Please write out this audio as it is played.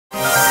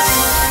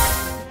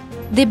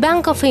The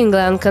Bank of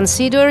England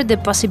considered the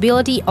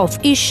possibility of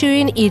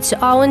issuing its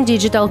own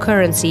digital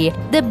currency.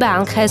 The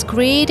bank has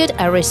created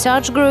a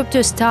research group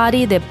to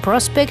study the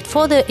prospect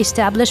for the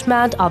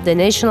establishment of the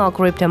national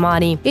crypto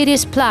money. It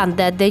is planned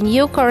that the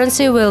new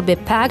currency will be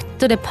pegged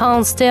to the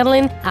pound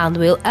sterling and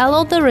will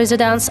allow the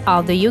residents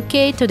of the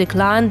UK to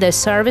decline the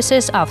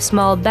services of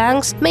small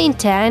banks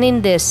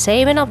maintaining the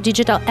saving of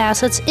digital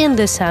assets in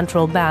the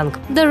central bank.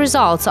 The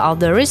results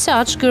of the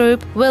research group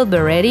will be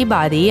ready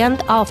by the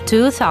end of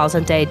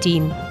 2018.